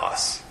written to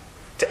us,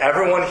 to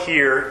everyone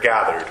here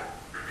gathered.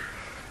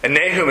 And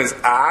Nahum is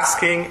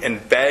asking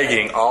and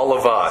begging all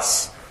of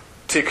us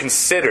to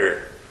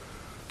consider,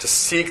 to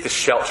seek the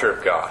shelter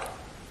of God.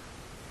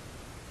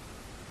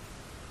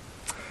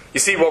 You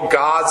see, while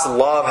God's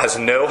love has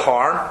no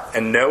harm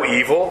and no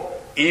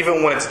evil,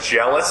 even when it's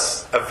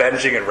jealous,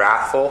 avenging, and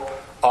wrathful,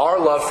 our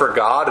love for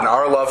God and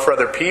our love for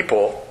other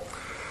people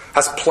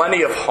has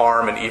plenty of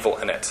harm and evil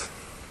in it.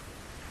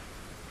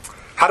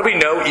 How do we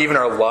know even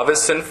our love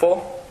is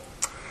sinful?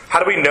 How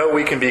do we know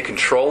we can be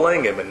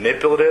controlling and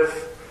manipulative,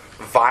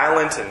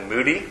 violent and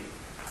moody?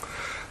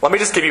 Let me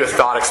just give you a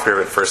thought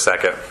experiment for a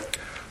second.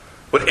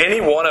 Would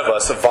any one of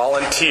us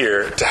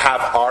volunteer to have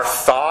our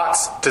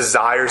thoughts,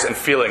 desires, and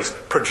feelings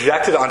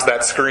projected onto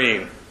that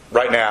screen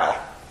right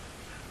now?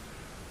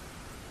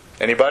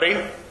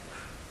 Anybody?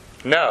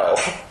 No.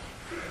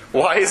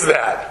 Why is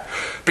that?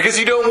 Because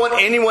you don't want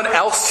anyone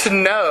else to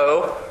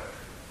know,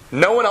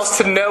 no one else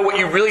to know what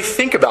you really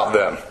think about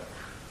them.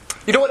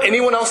 You don't want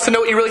anyone else to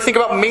know what you really think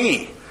about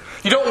me.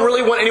 You don't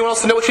really want anyone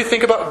else to know what you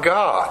think about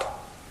God.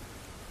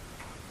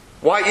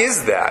 Why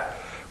is that?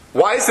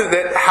 Why is it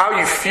that how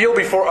you feel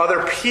before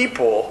other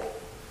people,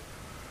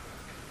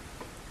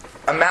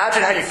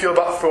 imagine how you feel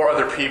before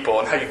other people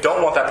and how you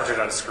don't want that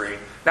projected on the screen.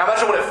 Now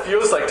imagine what it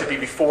feels like to be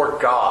before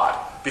God,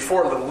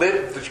 before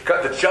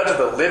the judge of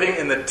the living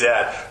and the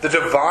dead, the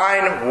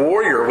divine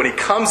warrior when he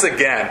comes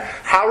again.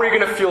 How are you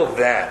going to feel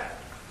then?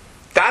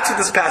 That's what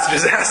this passage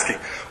is asking.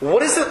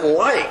 What is it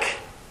like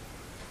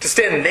to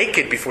stand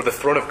naked before the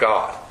throne of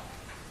God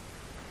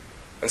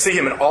and see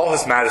Him in all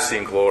His majesty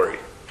and glory?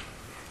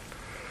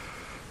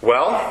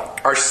 Well,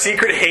 our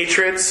secret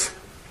hatreds,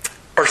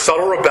 our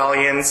subtle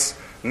rebellions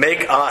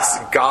make us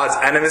God's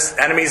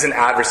enemies and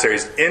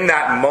adversaries in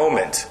that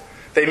moment.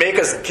 They make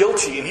us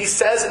guilty. And He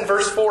says in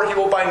verse 4, He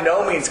will by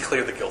no means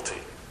clear the guilty.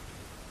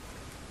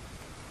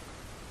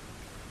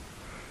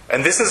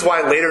 And this is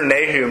why later in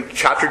Nahum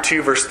chapter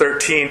 2 verse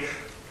 13,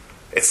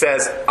 it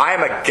says, I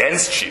am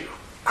against you.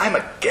 I am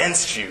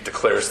against you,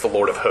 declares the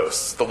Lord of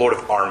hosts, the Lord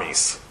of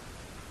armies.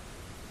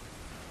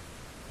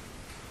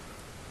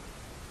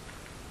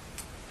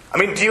 I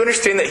mean, do you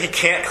understand that He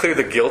can't clear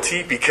the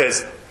guilty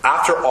because,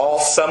 after all,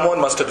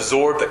 someone must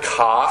absorb the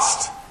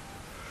cost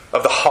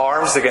of the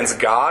harms against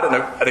God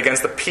and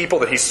against the people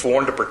that He's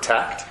sworn to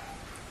protect?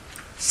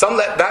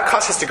 That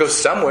cost has to go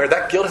somewhere.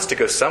 That guilt has to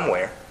go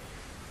somewhere.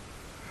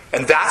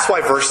 And that's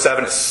why verse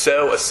 7 is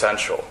so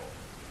essential.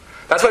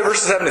 That's why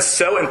verse 7 is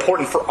so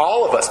important for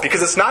all of us,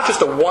 because it's not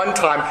just a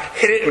one-time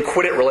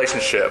hit-it-and-quit-it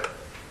relationship.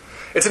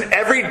 It's an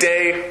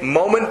everyday,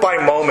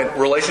 moment-by-moment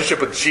relationship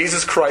with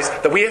Jesus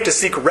Christ that we have to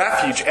seek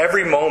refuge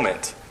every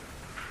moment.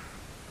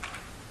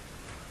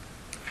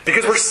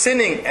 Because we're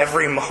sinning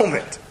every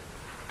moment.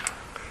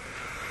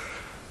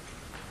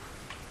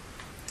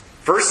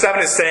 Verse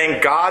 7 is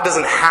saying God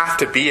doesn't have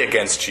to be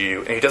against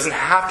you, and He doesn't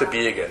have to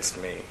be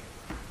against me.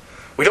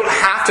 We don't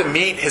have to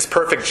meet His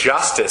perfect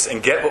justice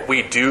and get what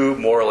we do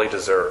morally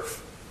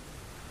deserve.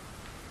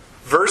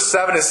 Verse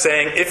 7 is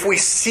saying, if we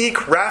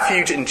seek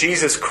refuge in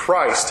Jesus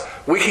Christ,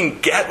 we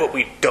can get what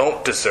we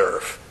don't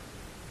deserve.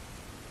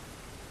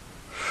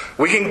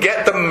 We can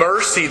get the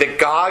mercy that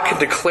God can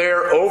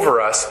declare over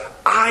us.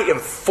 I am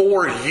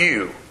for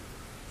you.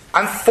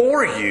 I'm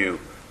for you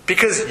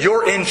because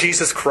you're in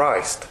Jesus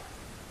Christ.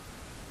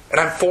 And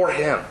I'm for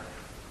Him.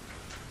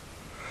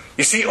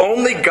 You see,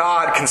 only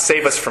God can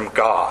save us from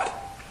God.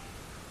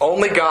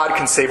 Only God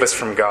can save us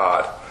from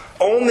God.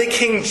 Only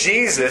King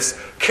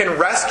Jesus can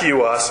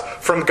rescue us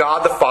from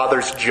God the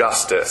Father's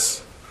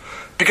justice.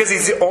 Because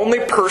He's the only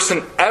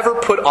person ever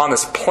put on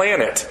this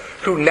planet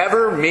who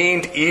never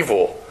meant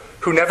evil,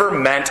 who never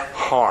meant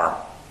harm.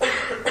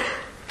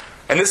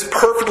 And this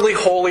perfectly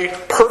holy,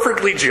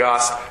 perfectly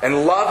just,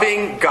 and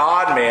loving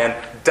God-man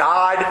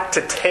died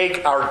to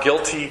take our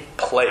guilty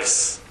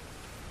place.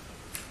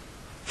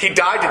 He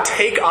died to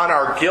take on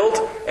our guilt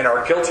and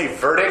our guilty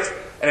verdict,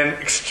 and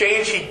in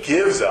exchange He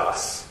gives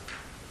us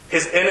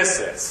His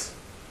innocence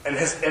and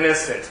His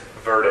innocent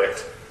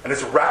verdict and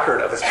His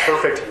record of His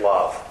perfect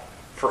love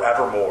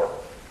forevermore.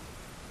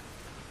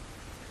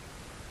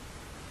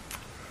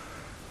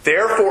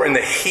 Therefore, in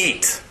the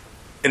heat,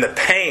 in the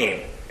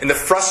pain, in the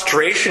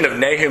frustration of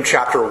Nahum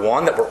chapter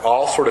 1 that we're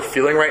all sort of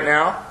feeling right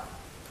now,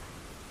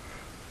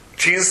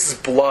 Jesus'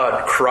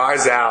 blood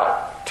cries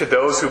out to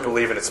those who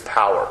believe in its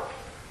power.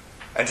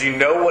 And do you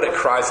know what it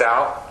cries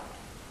out?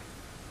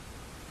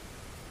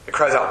 It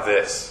cries out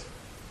this: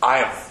 I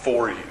am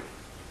for you.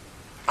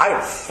 I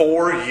am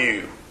for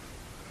you.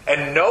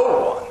 And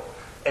no one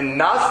and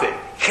nothing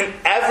can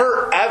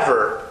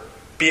ever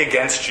be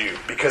against you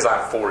because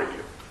I'm for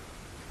you.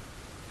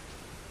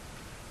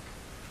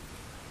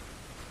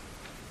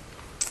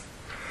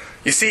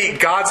 You see,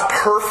 God's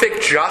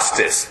perfect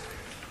justice,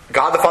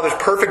 God the Father's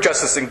perfect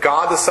justice, and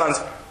God the Son's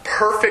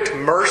perfect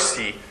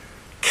mercy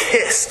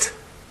kissed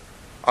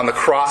on the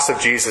cross of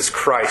Jesus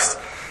Christ.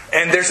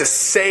 And there's a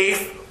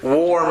safe,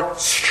 warm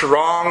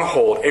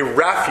stronghold, a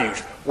refuge,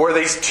 where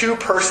these two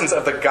persons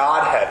of the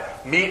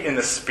Godhead meet in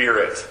the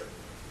Spirit.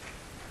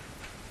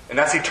 And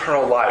that's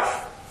eternal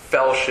life,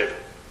 fellowship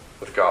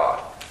with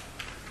God.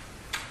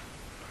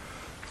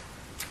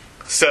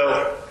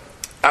 So,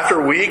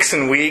 after weeks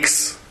and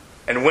weeks,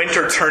 and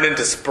winter turned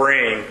into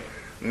spring,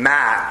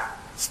 Matt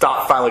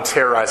stopped finally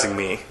terrorizing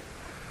me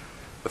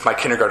with my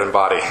kindergarten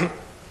body,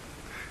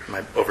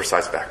 my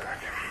oversized backpack.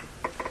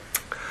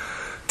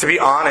 To be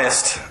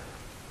honest,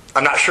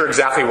 I'm not sure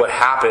exactly what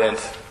happened.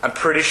 I'm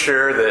pretty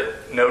sure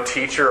that no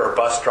teacher or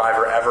bus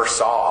driver ever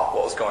saw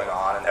what was going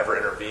on and ever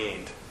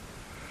intervened.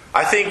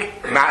 I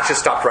think Matt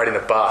just stopped riding the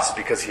bus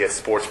because he had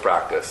sports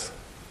practice.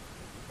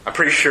 I'm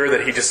pretty sure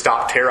that he just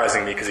stopped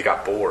terrorizing me because he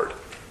got bored.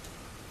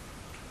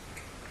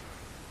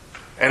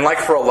 And like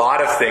for a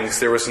lot of things,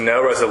 there was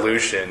no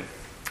resolution,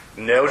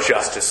 no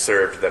justice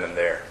served then and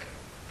there.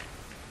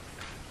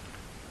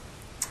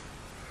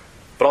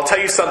 But I'll tell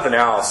you something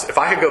else. If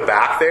I could go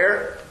back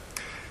there,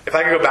 if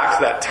I could go back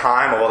to that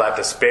time of all that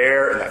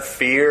despair and that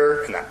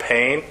fear and that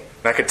pain,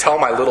 and I could tell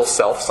my little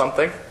self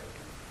something,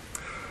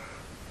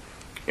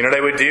 you know what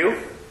I would do?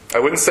 I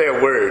wouldn't say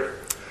a word.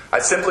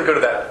 I'd simply go to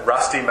that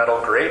rusty metal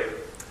grate,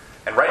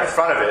 and right in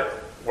front of it,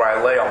 where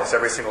I lay almost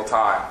every single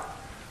time,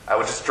 I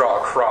would just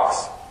draw a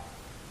cross.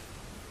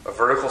 A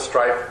vertical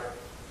stripe,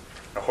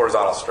 and a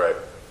horizontal stripe.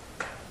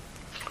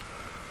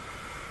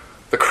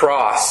 The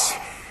cross,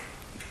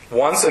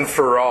 once and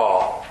for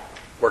all,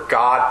 where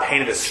God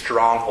painted a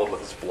stronghold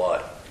with His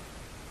blood.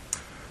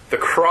 The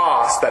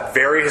cross, that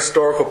very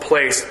historical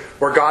place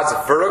where God's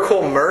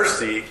vertical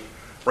mercy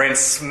ran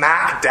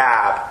smack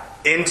dab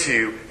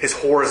into His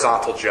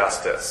horizontal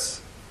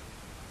justice.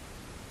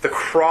 The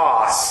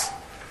cross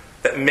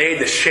that made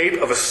the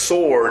shape of a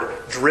sword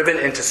driven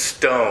into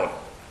stone.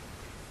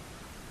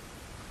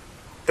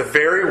 The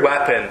very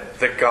weapon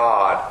that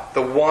God,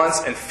 the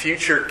once and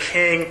future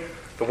king,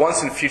 the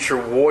once and future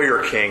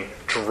warrior king,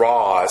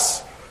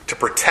 draws to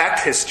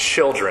protect His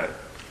children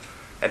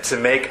and to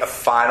make a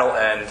final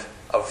end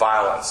of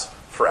violence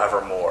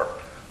forevermore.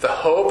 The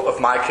hope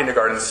of my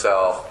kindergarten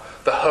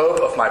self, the hope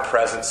of my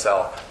present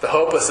self, the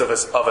hope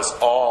of us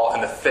all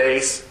in the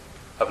face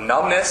of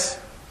numbness,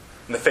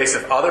 in the face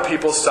of other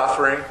people's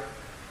suffering,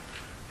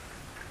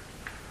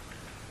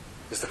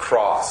 is the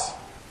cross.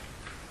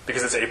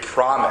 Because it's a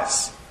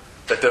promise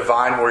that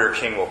Divine Warrior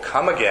King will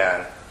come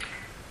again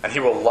and He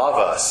will love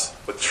us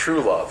with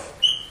true love.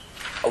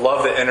 A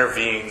love that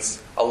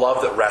intervenes, a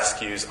love that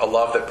rescues, a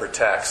love that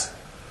protects,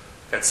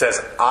 and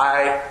says,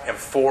 I am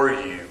for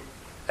you,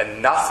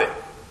 and nothing,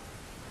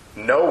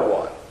 no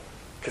one,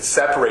 can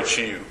separate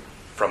you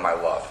from my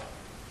love.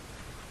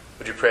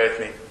 Would you pray with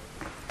me?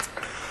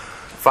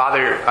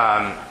 Father,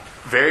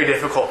 very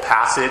difficult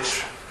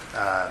passage,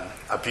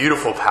 a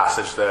beautiful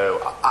passage though.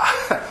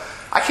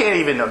 I can't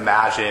even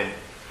imagine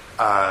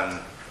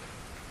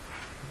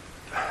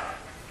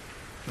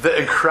the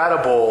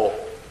incredible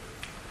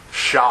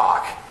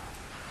shock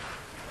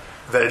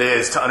that it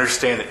is to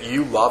understand that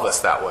you love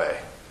us that way.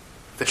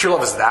 That your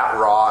love is that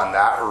raw and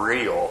that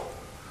real.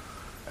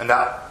 And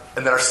that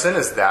our sin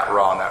is that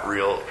raw and that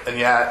real. And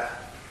yet,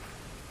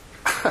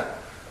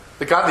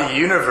 the God of the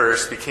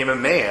universe became a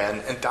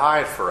man and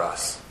died for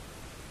us.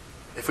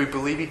 If we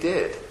believe He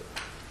did.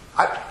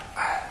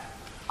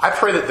 I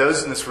pray that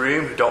those in this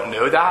room who don't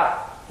know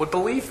that would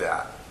believe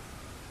that.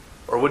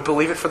 Or would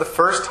believe it for the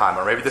first time,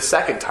 or maybe the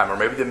second time, or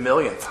maybe the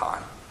millionth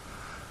time.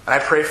 And I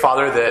pray,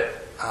 Father,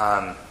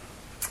 that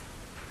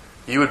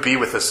you would be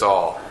with us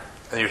all,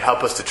 and you'd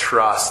help us to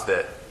trust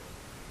that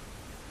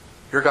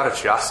you're a God of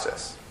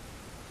justice,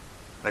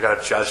 and a God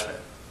of judgment,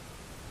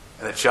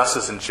 and that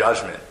justice and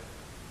judgment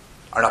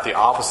are not the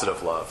opposite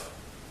of love.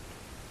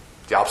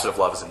 The opposite of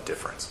love is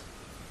indifference.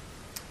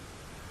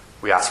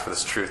 We ask for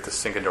this truth to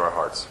sink into our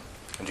hearts.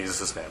 In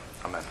Jesus' name,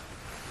 amen.